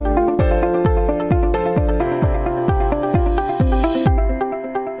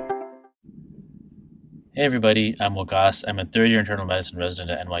Hey everybody, I'm Waqas. I'm a third-year internal medicine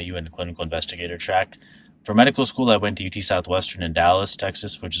resident at NYU in the clinical investigator track. For medical school, I went to UT Southwestern in Dallas,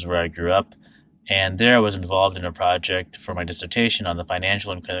 Texas, which is where I grew up. And there I was involved in a project for my dissertation on the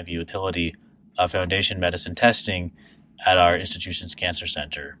financial and clinical utility of foundation medicine testing at our institution's cancer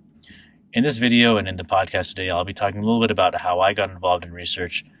center. In this video and in the podcast today, I'll be talking a little bit about how I got involved in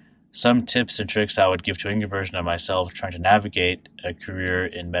research, some tips and tricks I would give to a younger version of myself trying to navigate a career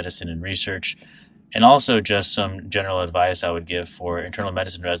in medicine and research, and also just some general advice I would give for internal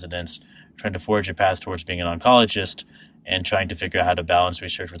medicine residents trying to forge a path towards being an oncologist and trying to figure out how to balance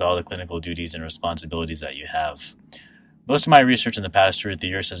research with all the clinical duties and responsibilities that you have. Most of my research in the past 2 or 3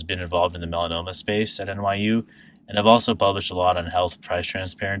 years has been involved in the melanoma space at NYU, and I've also published a lot on health price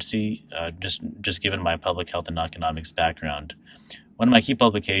transparency, just given my public health and economics background. One of my key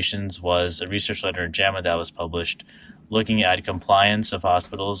publications was a research letter in JAMA that was published looking at compliance of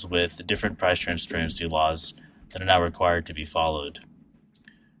hospitals with different price transparency laws that are now required to be followed.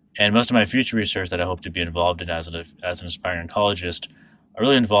 And most of my future research that I hope to be involved in as an aspiring oncologist are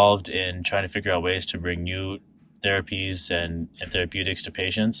really involved in trying to figure out ways to bring new therapies and therapeutics to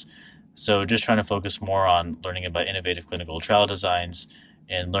patients. So just trying to focus more on learning about innovative clinical trial designs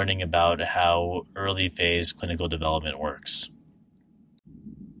and learning about how early phase clinical development works.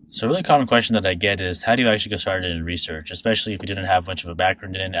 So a really common question that I get is, how do you actually get started in research, especially if you didn't have much of a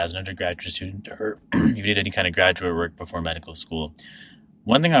background in it as an undergraduate student or you did any kind of graduate work before medical school?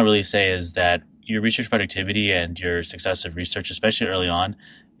 One thing I'll really say is that your research productivity and your success of research, especially early on,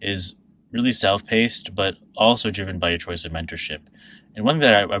 is really self-paced, but also driven by your choice of mentorship. And one thing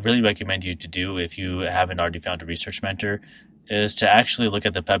that I really recommend you to do if you haven't already found a research mentor is to actually look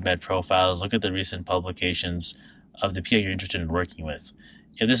at the PubMed profiles, look at the recent publications of the PI you're interested in working with.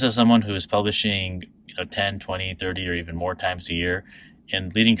 If this is someone who is publishing 10, 20, 30, or even more times a year in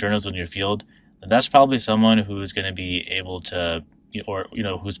leading journals in your field, then that's probably someone who is going to be able to, or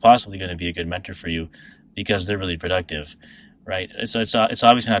who's possibly going to be a good mentor for you because they're really productive, right? So it's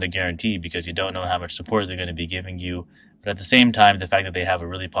obviously not a guarantee because you don't know how much support they're going to be giving you. But at the same time, the fact that they have a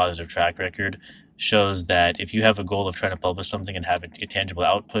really positive track record shows that if you have a goal of trying to publish something and have a tangible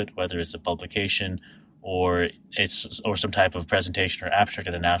output, whether it's a publication or some type of presentation or abstract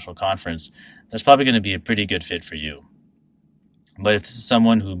at a national conference, that's probably going to be a pretty good fit for you. But if this is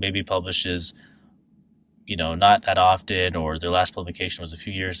someone who maybe publishes, not that often, or their last publication was a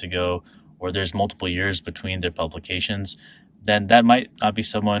few years ago, or there's multiple years between their publications, then that might not be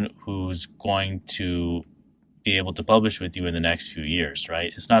someone who's going to be able to publish with you in the next few years,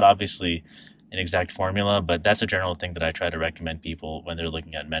 right? It's not obviously an exact formula, but that's a general thing that I try to recommend people when they're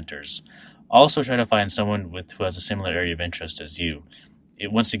looking at mentors. Also try to find someone who has a similar area of interest as you.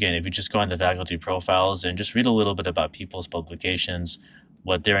 Once again, if you just go on the faculty profiles and just read a little bit about people's publications,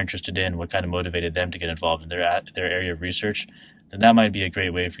 what they're interested in, what kind of motivated them to get involved in their area of research, then that might be a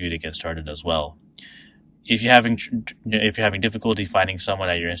great way for you to get started as well. If you're having difficulty finding someone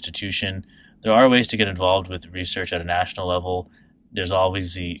at your institution, there are ways to get involved with research at a national level. There's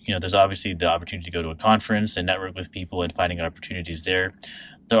obviously the opportunity to go to a conference and network with people and finding opportunities there.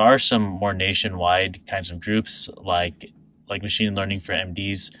 There are some more nationwide kinds of groups like machine learning for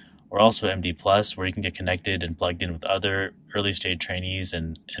MDs, or also MD Plus, where you can get connected and plugged in with other early stage trainees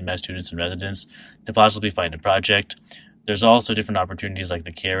and med students and residents to possibly find a project. There's also different opportunities like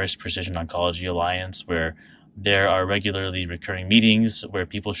the CARIS Precision Oncology Alliance, where there are regularly recurring meetings where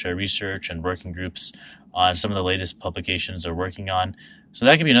people share research and working groups on some of the latest publications they're working on. So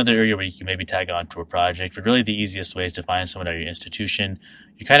that could be another area where you can maybe tag on to a project, but really the easiest way is to find someone at your institution.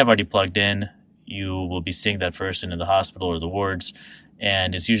 You're kind of already plugged in. You will be seeing that person in the hospital or the wards,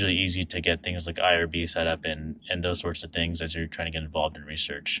 and it's usually easy to get things like IRB set up and those sorts of things as you're trying to get involved in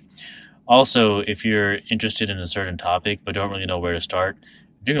research. Also, if you're interested in a certain topic but don't really know where to start,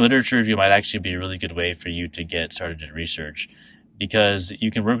 doing a literature review might actually be a really good way for you to get started in research, because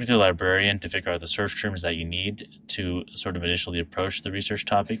you can work with your librarian to figure out the search terms that you need to sort of initially approach the research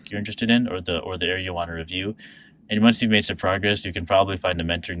topic you're interested in or the area you want to review. And once you've made some progress, you can probably find a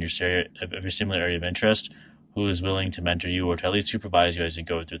mentor in your similar area of interest who is willing to mentor you or to at least supervise you as you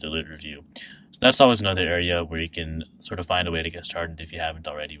go through the lit review. So that's always another area where you can sort of find a way to get started if you haven't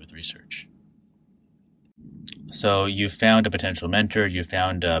already with research. So you found a potential mentor, you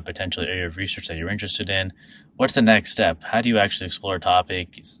found a potential area of research that you're interested in. What's the next step? How do you actually explore a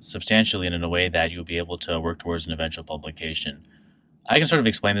topic substantially and in a way that you'll be able to work towards an eventual publication? I can sort of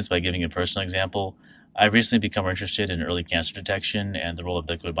explain this by giving a personal example. I've recently become interested in early cancer detection and the role of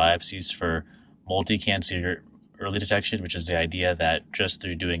liquid biopsies for multi-cancer early detection, which is the idea that just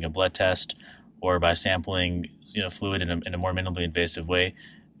through doing a blood test or by sampling fluid in a more minimally invasive way,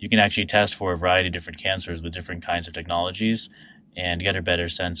 you can actually test for a variety of different cancers with different kinds of technologies and get a better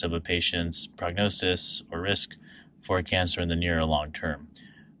sense of a patient's prognosis or risk for a cancer in the near or long term.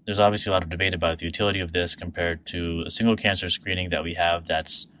 There's obviously a lot of debate about the utility of this compared to a single cancer screening that we have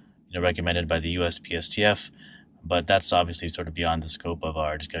that's recommended by the USPSTF, but that's obviously sort of beyond the scope of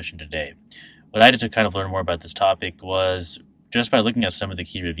our discussion today. What I did to kind of learn more about this topic was just by looking at some of the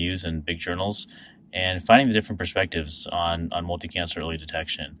key reviews in big journals and finding the different perspectives on multi-cancer early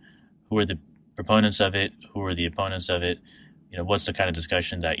detection. Who are the proponents of it? Who are the opponents of it? What's the kind of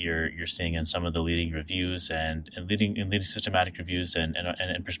discussion that you're seeing in some of the leading reviews and leading systematic reviews and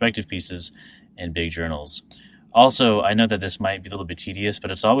perspective pieces in big journals. Also, I know that this might be a little bit tedious,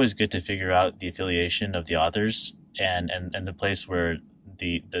 but it's always good to figure out the affiliation of the authors and the place where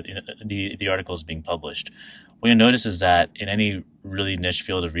the article is being published. What you'll notice is that in any really niche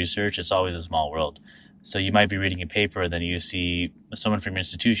field of research, it's always a small world. So you might be reading a paper, then you see someone from your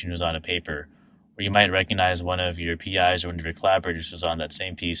institution who's on a paper, or you might recognize one of your PIs or one of your collaborators who's on that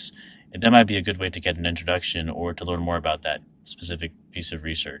same piece. And that might be a good way to get an introduction or to learn more about that specific piece of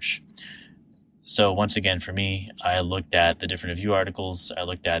research. So once again, for me, I looked at the different review articles. I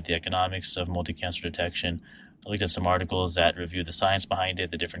looked at the economics of multi-cancer detection. I looked at some articles that review the science behind it,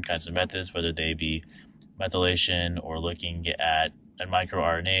 the different kinds of methods, whether they be methylation or looking at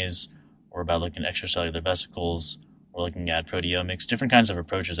microRNAs or about looking at extracellular vesicles or looking at proteomics, different kinds of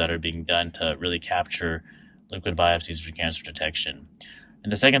approaches that are being done to really capture liquid biopsies for cancer detection.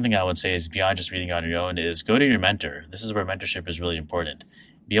 And the second thing I would say is beyond just reading on your own is go to your mentor. This is where mentorship is really important.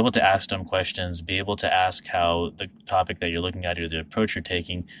 Be able to ask them questions, be able to ask how the topic that you're looking at or the approach you're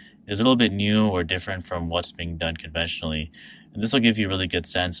taking is a little bit new or different from what's being done conventionally. And this will give you a really good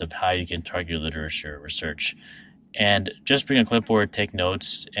sense of how you can target your literature research. And just bring a clipboard, take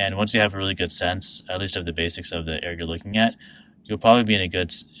notes, and once you have a really good sense, at least of the basics of the area you're looking at, you'll probably be in a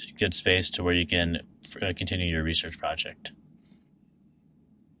good space to where you can continue your research project.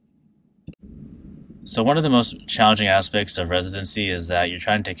 So one of the most challenging aspects of residency is that you're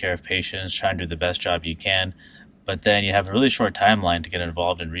trying to take care of patients, trying to do the best job you can, but then you have a really short timeline to get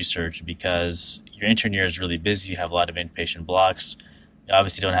involved in research because your intern year is really busy, you have a lot of inpatient blocks, you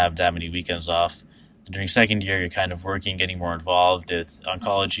obviously don't have that many weekends off. During second year, you're kind of working, getting more involved with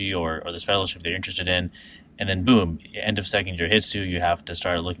oncology or this fellowship that you're interested in, and then boom, end of second year hits you have to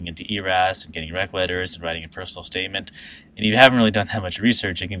start looking into ERAS and getting rec letters and writing a personal statement, and you haven't really done that much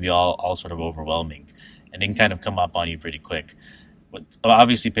research, it can be all sort of overwhelming, and it can kind of come up on you pretty quick.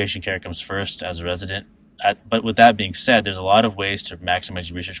 Obviously, patient care comes first as a resident, but with that being said, there's a lot of ways to maximize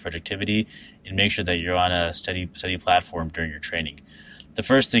your research productivity and make sure that you're on a steady platform during your training. The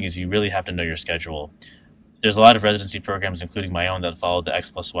first thing is you really have to know your schedule. There's a lot of residency programs, including my own, that follow the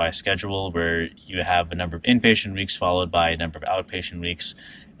X+Y schedule, where you have a number of inpatient weeks followed by a number of outpatient weeks.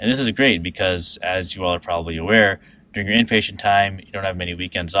 And this is great because, as you all are probably aware, during your inpatient time, you don't have many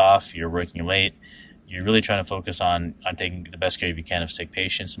weekends off, you're working late, you're really trying to focus on taking the best care you can of sick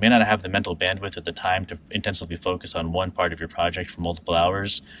patients. You may not have the mental bandwidth at the time to intensively focus on one part of your project for multiple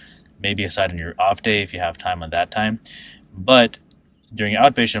hours, maybe aside on your off day if you have time on that time. But during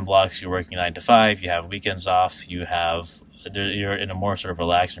outpatient blocks, you're working 9 to 5, you have weekends off, you're in a more sort of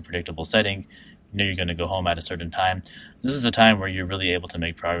relaxed and predictable setting, you know you're going to go home at a certain time. This is a time where you're really able to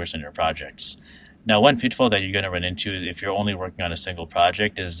make progress in your projects. Now, one pitfall that you're going to run into if you're only working on a single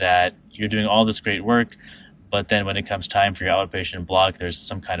project is that you're doing all this great work, but then when it comes time for your outpatient block, there's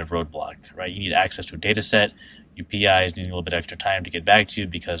some kind of roadblock, right? You need access to a data set, your PIs need a little bit extra time to get back to you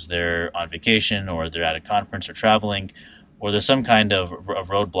because they're on vacation or they're at a conference or traveling, or there's some kind of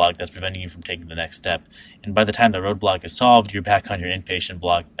roadblock that's preventing you from taking the next step. And by the time the roadblock is solved, you're back on your inpatient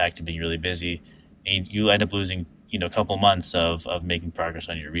block, back to being really busy, and you end up losing a couple months of making progress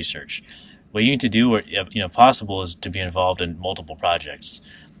on your research. What you need to do, or possible, is to be involved in multiple projects.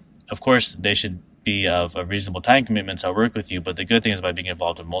 Of course, they should be of a reasonable time commitments. I'll work with you, but the good thing is by being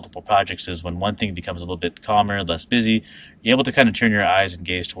involved in multiple projects is when one thing becomes a little bit calmer, less busy, you're able to kind of turn your eyes and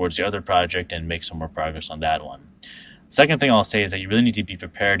gaze towards the other project and make some more progress on that one. Second thing I'll say is that you really need to be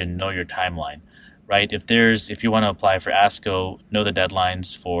prepared and know your timeline, right? If you want to apply for ASCO, know the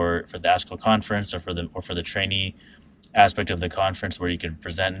deadlines for the ASCO conference or for the trainee aspect of the conference where you can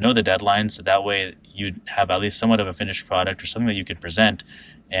present, know the deadlines, so that way you have at least somewhat of a finished product or something that you can present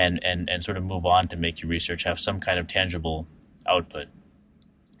and sort of move on to make your research have some kind of tangible output.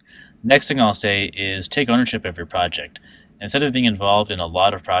 Next thing I'll say is take ownership of your project. Instead of being involved in a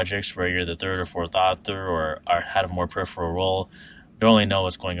lot of projects where you're the third or fourth author or have a more peripheral role, don't really know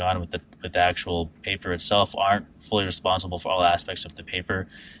what's going on with the actual paper itself, aren't fully responsible for all aspects of the paper,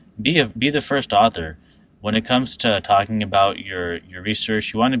 be the first author. When it comes to talking about your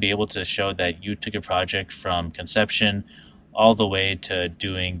research, you want to be able to show that you took a project from conception all the way to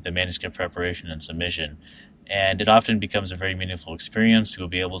doing the manuscript preparation and submission. And it often becomes a very meaningful experience. You'll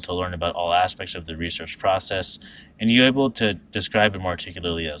be able to learn about all aspects of the research process, and you're able to describe it more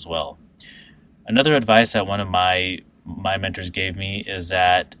articulately as well. Another advice that one of my mentors gave me is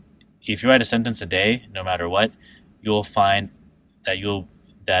that if you write a sentence a day, no matter what, you'll find that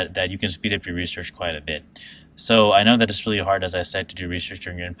you can speed up your research quite a bit. So I know that it's really hard, as I said, to do research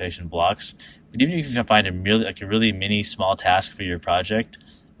during your inpatient blocks. But even if you can find a really mini small task for your project,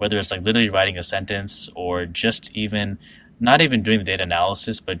 whether it's like literally writing a sentence or just even not even doing the data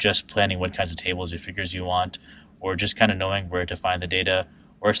analysis, but just planning what kinds of tables or figures you want, or just kind of knowing where to find the data,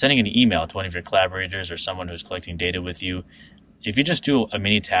 or sending an email to one of your collaborators or someone who's collecting data with you. If you just do a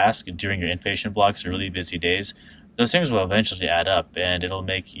mini task during your inpatient blocks or really busy days, those things will eventually add up, and it'll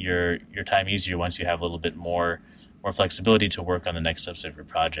make your time easier once you have a little bit more flexibility to work on the next steps of your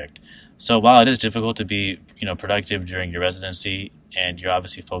project. So while it is difficult to be productive during your residency, and you're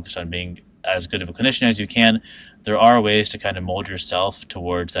obviously focused on being as good of a clinician as you can, there are ways to kind of mold yourself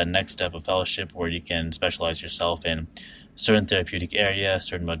towards that next step of fellowship where you can specialize yourself in certain therapeutic area,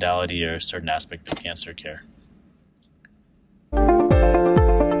 certain modality, or certain aspect of cancer care.